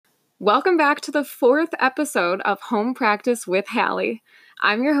Welcome back to the fourth episode of Home Practice with Hallie.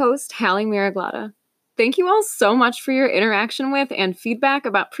 I'm your host, Hallie Miraglata. Thank you all so much for your interaction with and feedback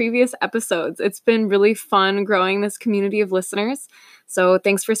about previous episodes. It's been really fun growing this community of listeners. So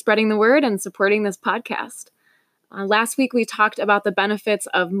thanks for spreading the word and supporting this podcast. Last week, we talked about the benefits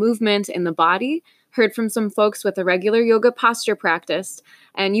of movement in the body, heard from some folks with a regular yoga posture practice,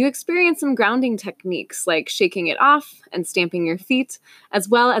 and you experienced some grounding techniques like shaking it off and stamping your feet, as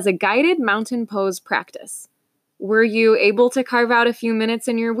well as a guided mountain pose practice. Were you able to carve out a few minutes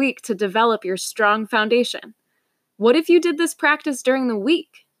in your week to develop your strong foundation? What if you did this practice during the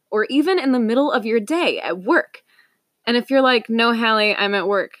week, or even in the middle of your day at work? And if you're like, no, Hallie, I'm at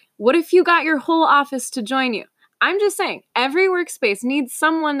work, what if you got your whole office to join you? I'm just saying, every workspace needs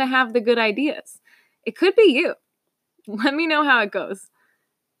someone to have the good ideas. It could be you. Let me know how it goes.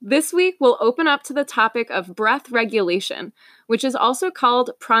 This week, we'll open up to the topic of breath regulation, which is also called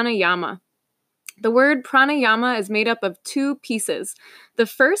pranayama. The word pranayama is made up of two pieces. The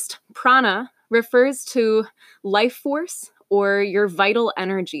first, prana, refers to life force or your vital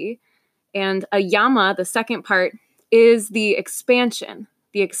energy. And a yama, the second part, is the expansion,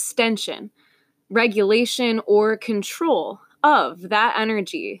 the extension, regulation or control of that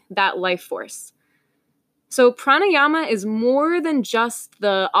energy, that life force. So pranayama is more than just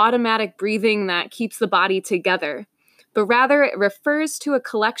the automatic breathing that keeps the body together, but rather it refers to a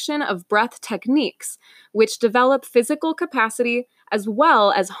collection of breath techniques which develop physical capacity as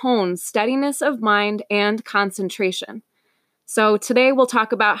well as hone steadiness of mind and concentration. So today we'll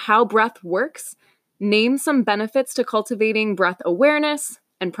talk about how breath works, name some benefits to cultivating breath awareness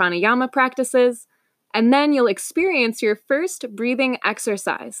and pranayama practices, and then you'll experience your first breathing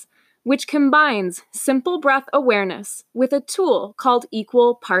exercise, which combines simple breath awareness with a tool called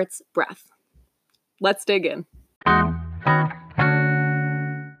equal parts breath. Let's dig in.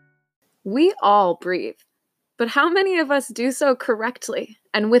 We all breathe, but how many of us do so correctly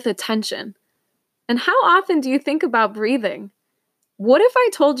and with attention? And how often do you think about breathing? What if I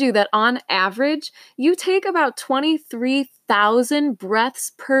told you that on average, you take about 23,000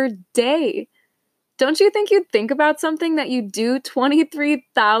 breaths per day? Don't you think you'd think about something that you do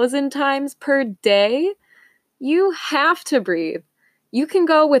 23,000 times per day? You have to breathe. You can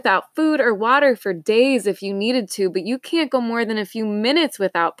go without food or water for days if you needed to, but you can't go more than a few minutes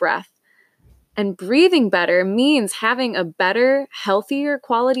without breath. And breathing better means having a better, healthier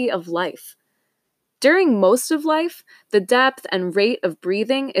quality of life. During most of life, the depth and rate of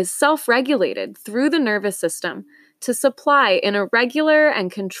breathing is self-regulated through the nervous system to supply in a regular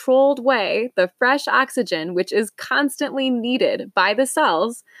and controlled way the fresh oxygen which is constantly needed by the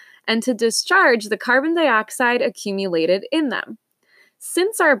cells and to discharge the carbon dioxide accumulated in them.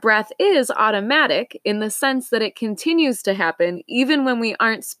 Since our breath is automatic in the sense that it continues to happen even when we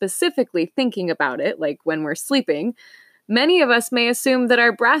aren't specifically thinking about it, like when we're sleeping, many of us may assume that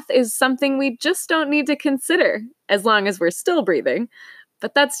our breath is something we just don't need to consider as long as we're still breathing,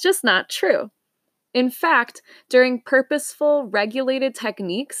 but that's just not true. In fact, during purposeful, regulated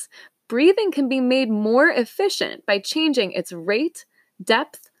techniques, breathing can be made more efficient by changing its rate,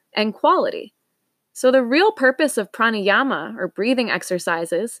 depth, and quality. So the real purpose of pranayama, or breathing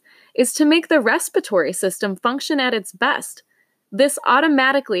exercises, is to make the respiratory system function at its best. This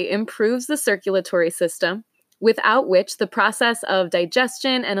automatically improves the circulatory system, without which the process of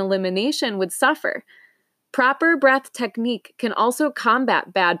digestion and elimination would suffer. Proper breath technique can also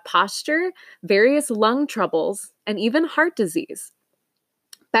combat bad posture, various lung troubles, and even heart disease.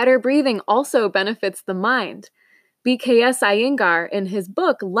 Better breathing also benefits the mind. BKS Iyengar, in his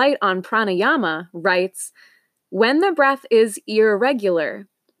book Light on Pranayama, writes, "When the breath is irregular,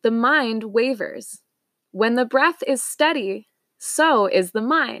 the mind wavers. When the breath is steady, so is the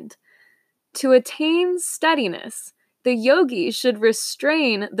mind. To attain steadiness, the yogi should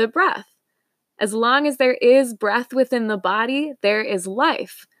restrain the breath. As long as there is breath within the body, there is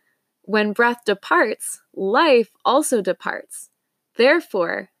life. When breath departs, life also departs.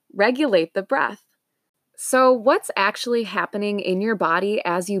 Therefore, regulate the breath." So, what's actually happening in your body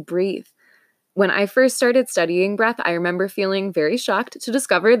as you breathe? When I first started studying breath, I remember feeling very shocked to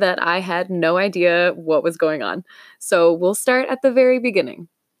discover that I had no idea what was going on. So, we'll start at the very beginning.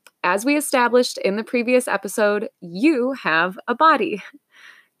 As we established in the previous episode, you have a body.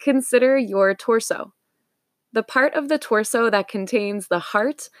 Consider your torso. The part of the torso that contains the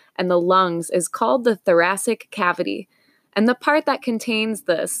heart and the lungs is called the thoracic cavity, and the part that contains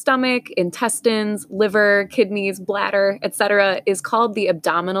the stomach, intestines, liver, kidneys, bladder, etc. is called the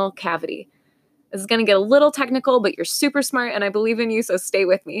abdominal cavity. This is going to get a little technical, but you're super smart and I believe in you, so stay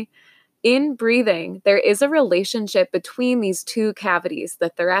with me. In breathing, there is a relationship between these two cavities, the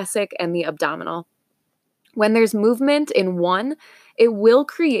thoracic and the abdominal. When there's movement in one, it will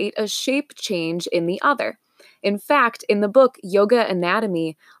create a shape change in the other. In fact, in the book Yoga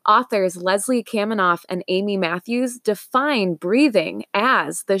Anatomy, authors Leslie Kaminoff and Amy Matthews define breathing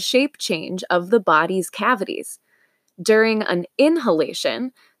as the shape change of the body's cavities. During an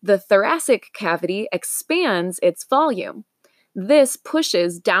inhalation, the thoracic cavity expands its volume. This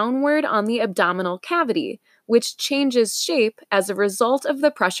pushes downward on the abdominal cavity, which changes shape as a result of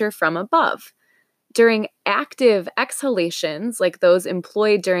the pressure from above. During active exhalations, like those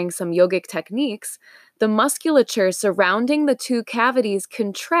employed during some yogic techniques, the musculature surrounding the two cavities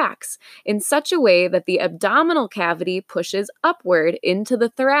contracts in such a way that the abdominal cavity pushes upward into the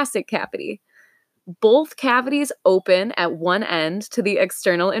thoracic cavity. Both cavities open at one end to the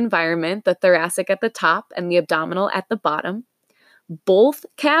external environment, the thoracic at the top and the abdominal at the bottom. Both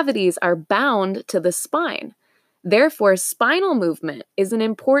cavities are bound to the spine. Therefore, spinal movement is an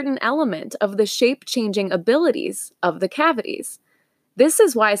important element of the shape-changing abilities of the cavities. This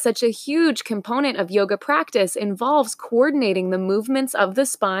is why such a huge component of yoga practice involves coordinating the movements of the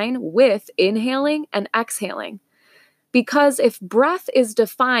spine with inhaling and exhaling. Because if breath is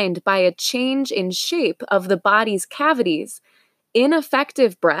defined by a change in shape of the body's cavities,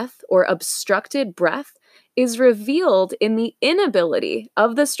 ineffective breath or obstructed breath is revealed in the inability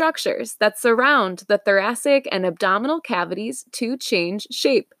of the structures that surround the thoracic and abdominal cavities to change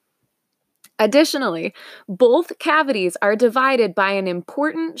shape. Additionally, both cavities are divided by an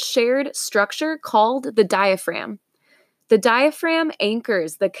important shared structure called the diaphragm. The diaphragm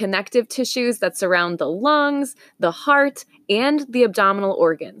anchors the connective tissues that surround the lungs, the heart, and the abdominal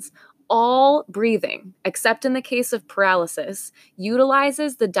organs. All breathing, except in the case of paralysis,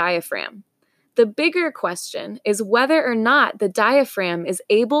 utilizes the diaphragm. The bigger question is whether or not the diaphragm is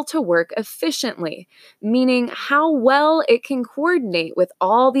able to work efficiently, meaning how well it can coordinate with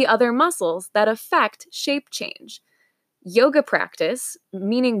all the other muscles that affect shape change. Yoga practice,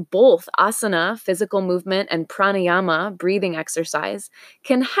 meaning both asana, physical movement, and pranayama, breathing exercise,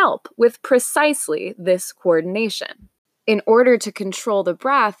 can help with precisely this coordination. In order to control the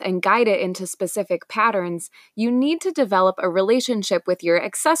breath and guide it into specific patterns, you need to develop a relationship with your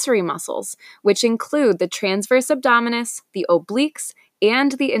accessory muscles, which include the transverse abdominis, the obliques,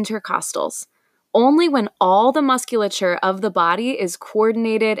 and the intercostals. Only when all the musculature of the body is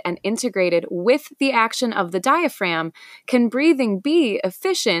coordinated and integrated with the action of the diaphragm can breathing be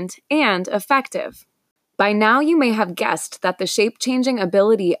efficient and effective. By now, you may have guessed that the shape-changing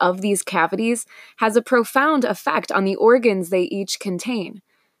ability of these cavities has a profound effect on the organs they each contain.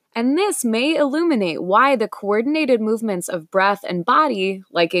 And this may illuminate why the coordinated movements of breath and body,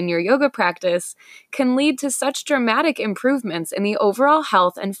 like in your yoga practice, can lead to such dramatic improvements in the overall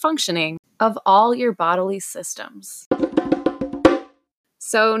health and functioning of all your bodily systems.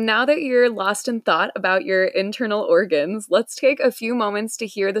 So now that you're lost in thought about your internal organs, let's take a few moments to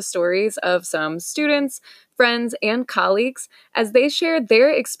hear the stories of some students, friends, and colleagues as they share their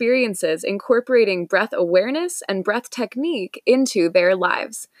experiences incorporating breath awareness and breath technique into their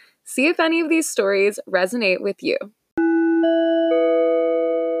lives. See if any of these stories resonate with you.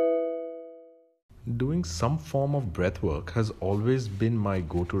 Doing some form of breath work has always been my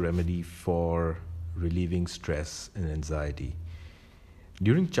go-to remedy for relieving stress and anxiety.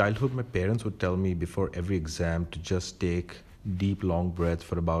 During childhood, my parents would tell me before every exam to just take deep, long breaths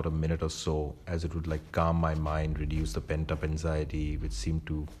for about a minute or so, as it would calm my mind, reduce the pent-up anxiety, which seemed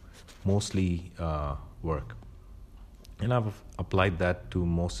to mostly work. And I've applied that to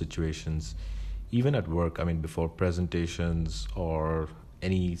most situations, even at work. Before presentations or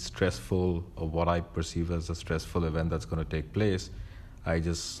any stressful or what I perceive as a stressful event that's going to take place, I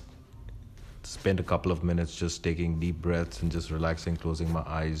just spend a couple of minutes just taking deep breaths and just relaxing, closing my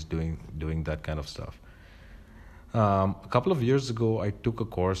eyes, doing that kind of stuff. A couple of years ago, I took a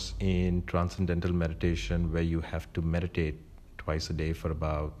course in transcendental meditation where you have to meditate twice a day for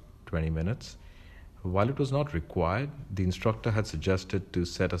about 20 minutes. While it was not required, the instructor had suggested to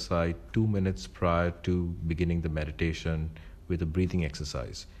set aside 2 minutes prior to beginning the meditation with a breathing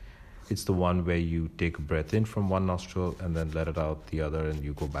exercise. It's the one where you take a breath in from one nostril and then let it out the other, and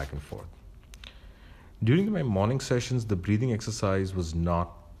you go back and forth. During my morning sessions, the breathing exercise was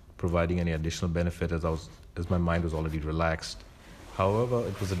not providing any additional benefit as my mind was already relaxed. However,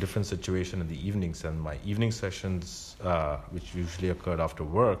 it was a different situation in the evenings, and my evening sessions, which usually occurred after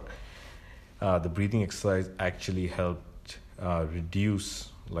work, the breathing exercise actually helped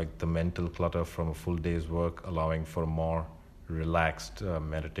reduce the mental clutter from a full day's work, allowing for a more relaxed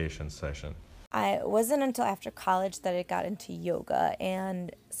meditation session. It wasn't until after college that I got into yoga,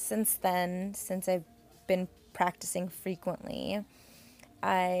 and since then, since I've been practicing frequently,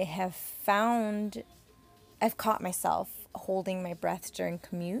 I have found I've caught myself holding my breath during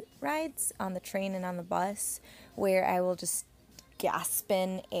commute rides on the train and on the bus, where I will just gasp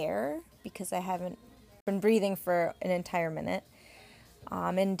in air because I haven't been breathing for an entire minute.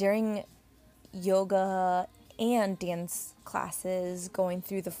 And during yoga and dance classes, going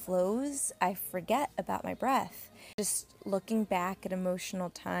through the flows, I forget about my breath. Just looking back at emotional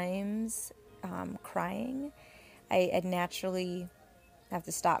times, crying, I naturally have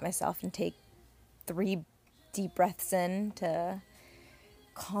to stop myself and take 3 deep breaths in to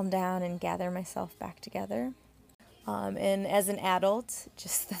calm down and gather myself back together. And as an adult,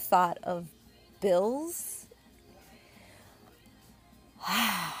 just the thought of bills,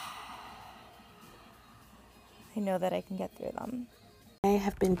 I know that I can get through them. I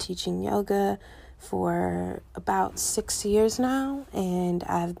have been teaching yoga for about 6 years now, and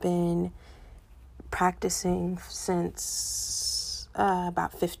I've been practicing since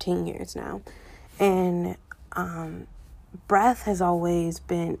about 15 years now. And breath has always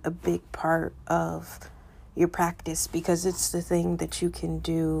been a big part of your practice because it's the thing that you can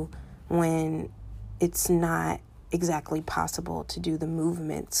do when it's not exactly possible to do the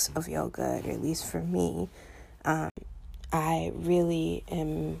movements of yoga, at least for me. I really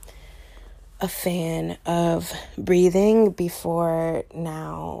am a fan of breathing before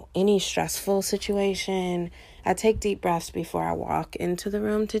now any stressful situation. I take deep breaths before I walk into the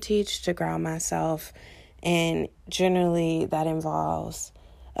room to teach to ground myself, and generally that involves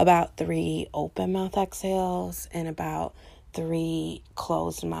about 3 open mouth exhales and about 3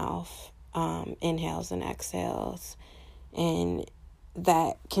 closed mouth inhales and exhales, and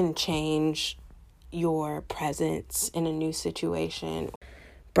that can change your presence in a new situation.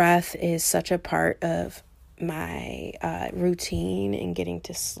 Breath is such a part of my routine in getting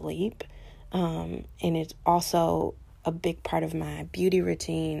to sleep, and it's also a big part of my beauty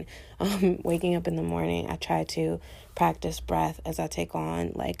routine. Waking up in the morning, I try to practice breath as I take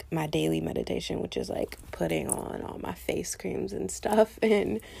on like my daily meditation, which is like putting on all my face creams and stuff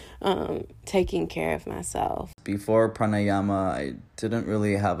and taking care of myself. Before pranayama, I didn't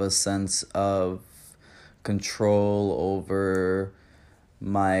really have a sense of control over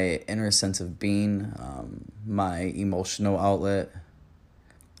my inner sense of being, my emotional outlet.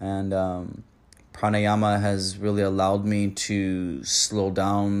 And pranayama has really allowed me to slow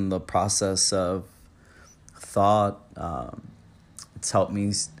down the process of thought. It's helped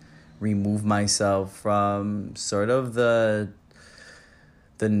me remove myself from sort of the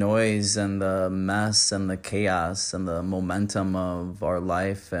noise and the mess and the chaos and the momentum of our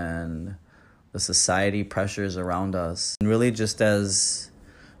life and the society pressures around us. And really just as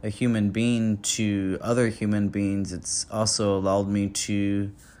a human being to other human beings, it's also allowed me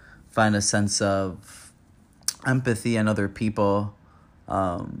to find a sense of empathy in other people,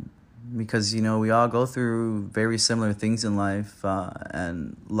 because, you know, we all go through very similar things in life,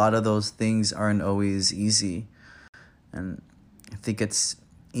 and a lot of those things aren't always easy. And I think it's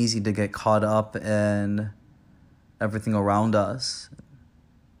easy to get caught up in everything around us.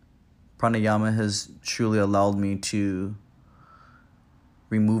 Pranayama has truly allowed me to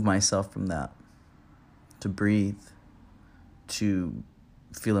remove myself from that, to breathe, to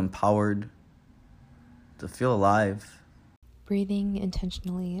feel empowered, to feel alive. Breathing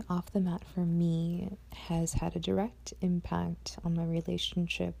intentionally off the mat for me has had a direct impact on my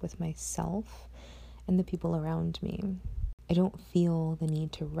relationship with myself and the people around me. I don't feel the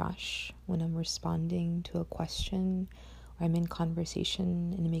need to rush when I'm responding to a question or I'm in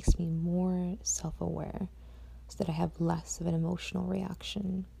conversation, and it makes me more self-aware so that I have less of an emotional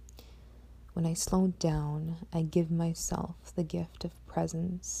reaction. When I slow down, I give myself the gift of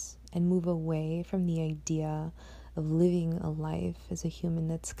presence and move away from the idea of living a life as a human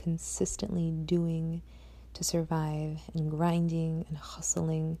that's consistently doing to survive and grinding and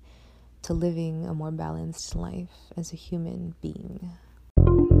hustling to living a more balanced life as a human being.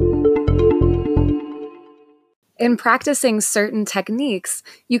 In practicing certain techniques,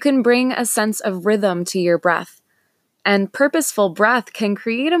 you can bring a sense of rhythm to your breath. And purposeful breath can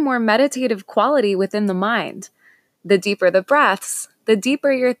create a more meditative quality within the mind. The deeper the breaths, the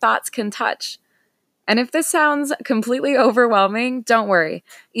deeper your thoughts can touch. And if this sounds completely overwhelming, don't worry.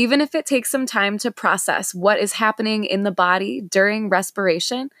 Even if it takes some time to process what is happening in the body during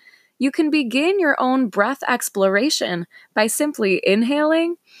respiration, you can begin your own breath exploration by simply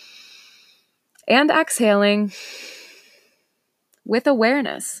inhaling and exhaling with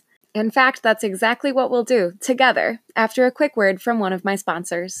awareness. In fact, that's exactly what we'll do together after a quick word from one of my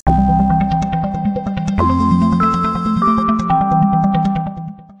sponsors.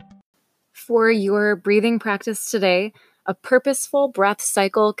 For your breathing practice today, a purposeful breath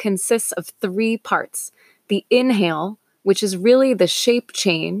cycle consists of 3 parts. The inhale, which is really the shape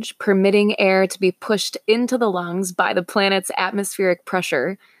change, permitting air to be pushed into the lungs by the planet's atmospheric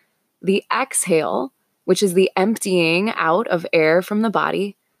pressure. The exhale, which is the emptying out of air from the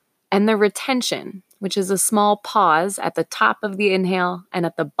body. And the retention, which is a small pause at the top of the inhale and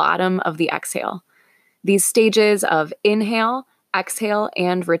at the bottom of the exhale. These stages of inhale, exhale,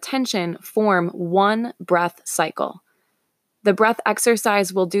 and retention form one breath cycle. The breath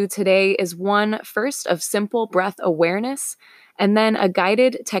exercise we'll do today is one first of simple breath awareness, and then a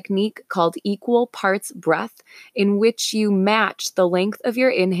guided technique called equal parts breath, in which you match the length of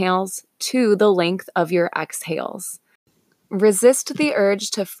your inhales to the length of your exhales. Resist the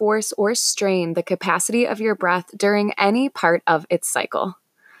urge to force or strain the capacity of your breath during any part of its cycle.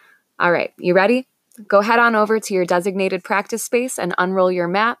 All right, you ready? Go head on over to your designated practice space and unroll your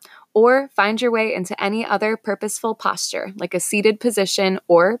mat, or find your way into any other purposeful posture, like a seated position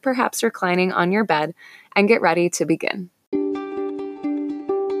or perhaps reclining on your bed, and get ready to begin.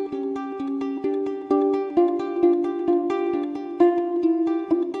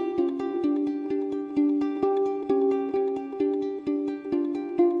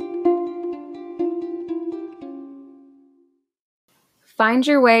 Find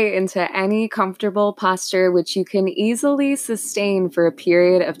your way into any comfortable posture which you can easily sustain for a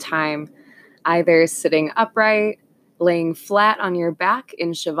period of time, either sitting upright, laying flat on your back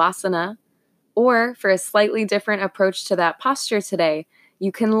in Shavasana, or for a slightly different approach to that posture today,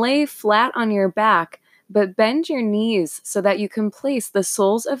 you can lay flat on your back, but bend your knees so that you can place the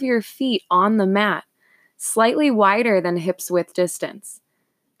soles of your feet on the mat, slightly wider than hips width distance.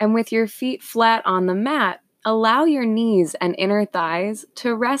 And with your feet flat on the mat, allow your knees and inner thighs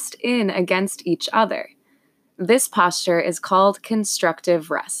to rest in against each other. This posture is called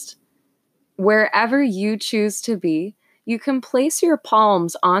constructive rest. Wherever you choose to be, you can place your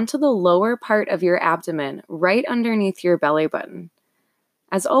palms onto the lower part of your abdomen, right underneath your belly button.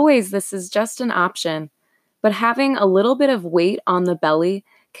 As always, this is just an option, but having a little bit of weight on the belly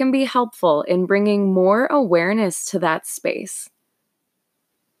can be helpful in bringing more awareness to that space.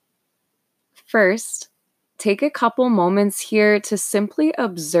 First, take a couple moments here to simply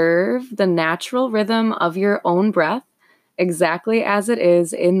observe the natural rhythm of your own breath exactly as it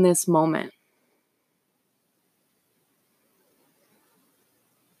is in this moment.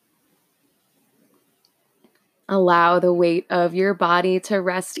 Allow the weight of your body to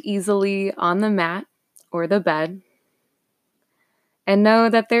rest easily on the mat or the bed. And know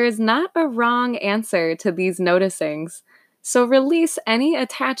that there is not a wrong answer to these noticings, so release any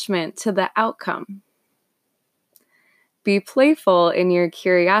attachment to the outcome. Be playful in your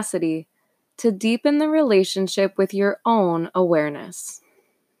curiosity to deepen the relationship with your own awareness.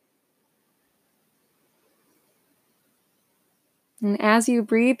 And as you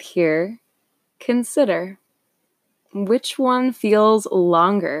breathe here, consider which one feels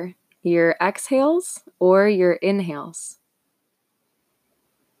longer, your exhales or your inhales.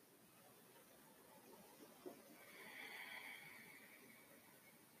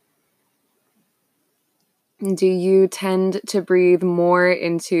 Do you tend to breathe more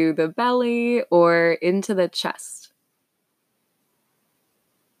into the belly or into the chest?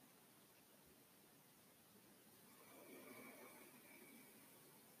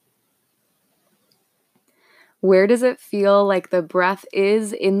 Where does it feel like the breath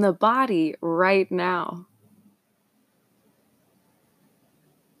is in the body right now?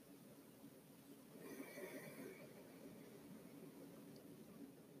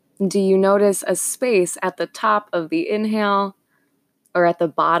 Do you notice a space at the top of the inhale or at the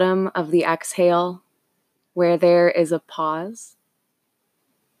bottom of the exhale where there is a pause?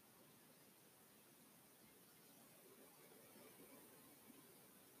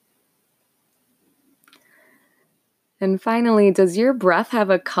 And finally, does your breath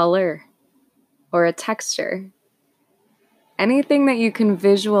have a color or a texture? Anything that you can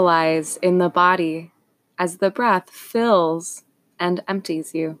visualize in the body as the breath fills and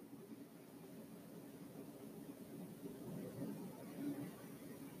empties you.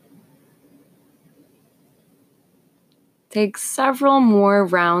 Take several more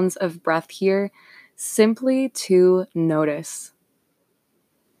rounds of breath here simply to notice.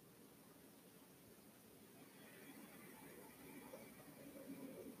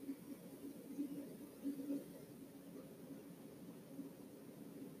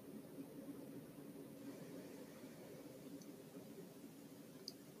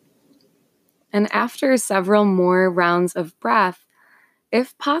 And after several more rounds of breath,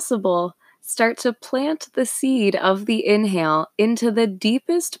 if possible, start to plant the seed of the inhale into the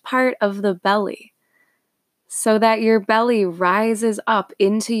deepest part of the belly, so that your belly rises up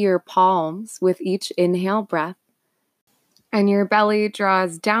into your palms with each inhale breath, and your belly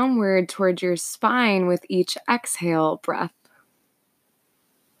draws downward toward your spine with each exhale breath.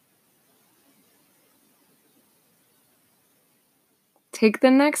 Take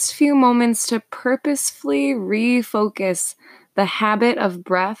the next few moments to purposefully refocus the habit of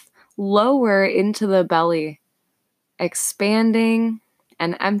breath lower into the belly, expanding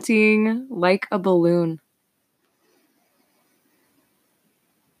and emptying like a balloon.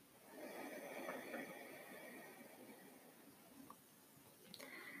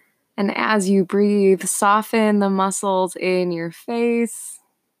 And as you breathe, soften the muscles in your face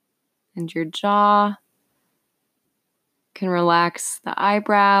and your jaw. You can relax the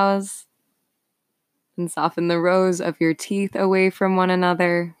eyebrows and soften the rows of your teeth away from one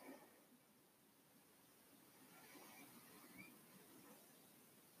another.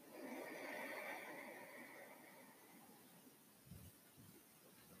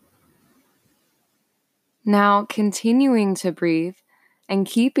 Now, continuing to breathe and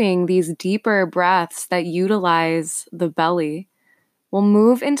keeping these deeper breaths that utilize the belly, we'll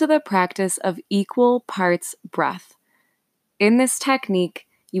move into the practice of equal parts breath. In this technique,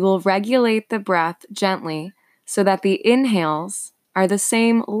 you will regulate the breath gently so that the inhales are the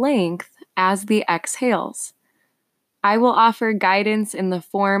same length as the exhales. I will offer guidance in the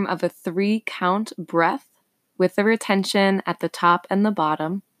form of a 3-count breath with the retention at the top and the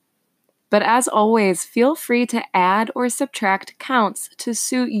bottom. But as always, feel free to add or subtract counts to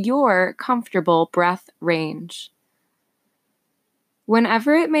suit your comfortable breath range.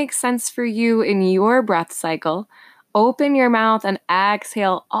 Whenever it makes sense for you in your breath cycle, open your mouth and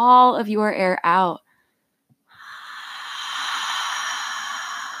exhale all of your air out.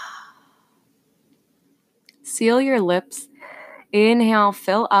 Seal your lips. Inhale,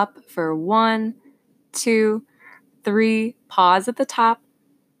 fill up for 1, 2, 3. Pause at the top.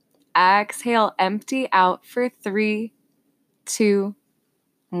 Exhale, empty out for 3, 2,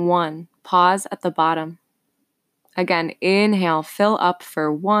 1. Pause at the bottom. Again, inhale, fill up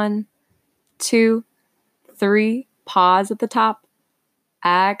for 1, 2, 3. Pause at the top.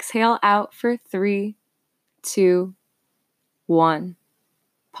 Exhale out for 3, 2, 1.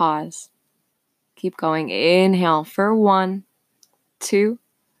 Pause. Keep going. Inhale for 1, 2,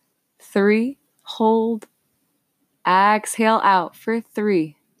 3. Hold. Exhale out for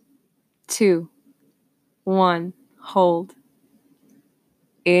 3, 2, 1. Hold.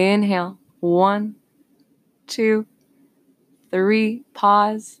 Inhale. 1, 2, 3.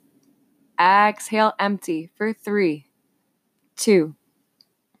 Pause. Exhale, empty for 3, 2,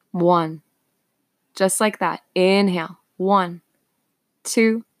 1. Just like that. Inhale. 1,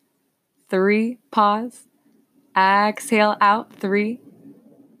 2, 3. Pause. Exhale out. 3,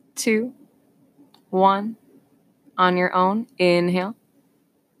 2, 1. On your own. Inhale.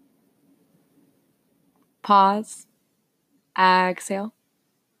 Pause. Exhale.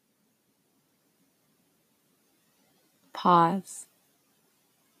 Pause.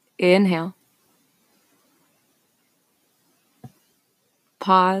 Inhale.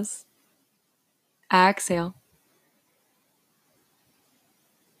 Pause. Exhale.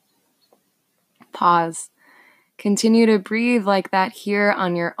 Pause. Continue to breathe like that here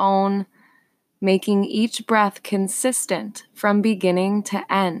on your own, making each breath consistent from beginning to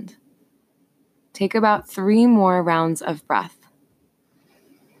end. Take about 3 more rounds of breath.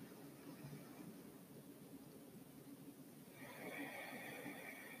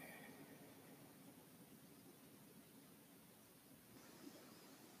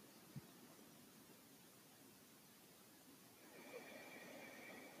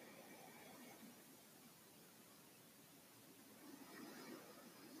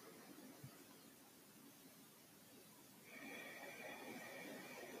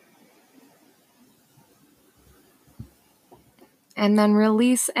 And then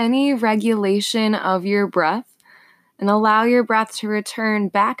release any regulation of your breath and allow your breath to return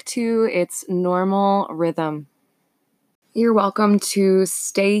back to its normal rhythm. You're welcome to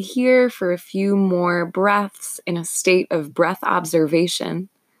stay here for a few more breaths in a state of breath observation.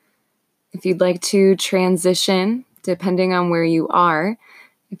 If you'd like to transition, depending on where you are,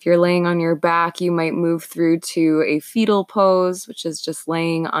 if you're laying on your back, you might move through to a fetal pose, which is just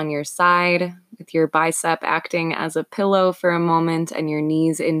laying on your side with your bicep acting as a pillow for a moment and your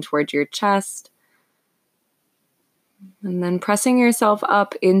knees in toward your chest. And then pressing yourself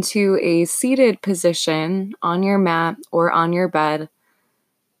up into a seated position on your mat or on your bed.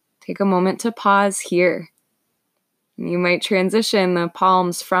 Take a moment to pause here You might transition the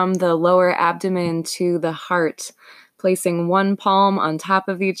palms from the lower abdomen to the heart, placing one palm on top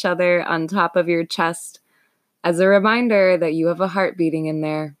of each other on top of your chest as a reminder that you have a heart beating in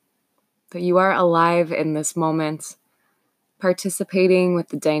there, that you are alive in this moment, participating with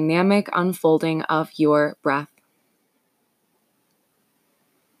the dynamic unfolding of your breath.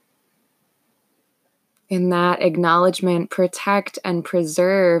 In that acknowledgement, protect and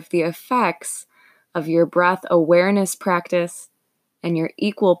preserve the effects of your breath awareness practice and your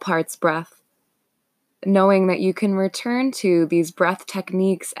equal parts breath, knowing that you can return to these breath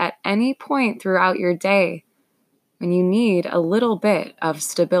techniques at any point throughout your day when you need a little bit of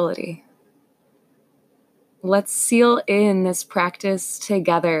stability. Let's seal in this practice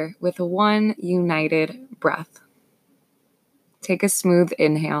together with one united breath. Take a smooth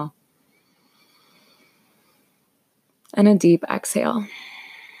inhale and a deep exhale.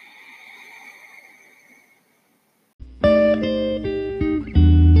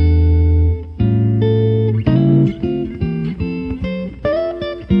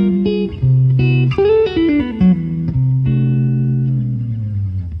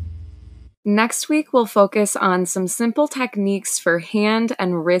 Next week, we'll focus on some simple techniques for hand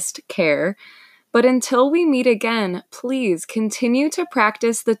and wrist care. But until we meet again, please continue to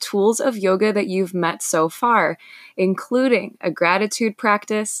practice the tools of yoga that you've met so far, including a gratitude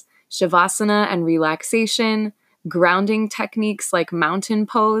practice, shavasana and relaxation, grounding techniques like mountain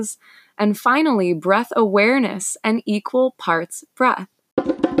pose, and finally, breath awareness and equal parts breath.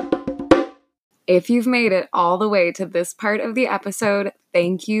 If you've made it all the way to this part of the episode,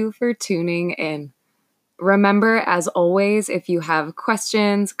 thank you for tuning in. Remember, as always, if you have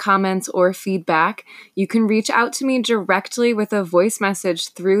questions, comments, or feedback, you can reach out to me directly with a voice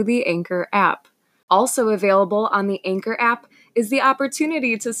message through the Anchor app. Also available on the Anchor app is the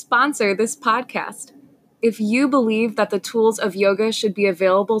opportunity to sponsor this podcast. If you believe that the tools of yoga should be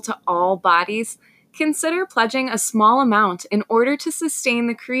available to all bodies, consider pledging a small amount in order to sustain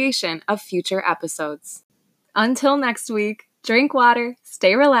the creation of future episodes. Until next week, drink water,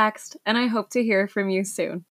 stay relaxed, and I hope to hear from you soon.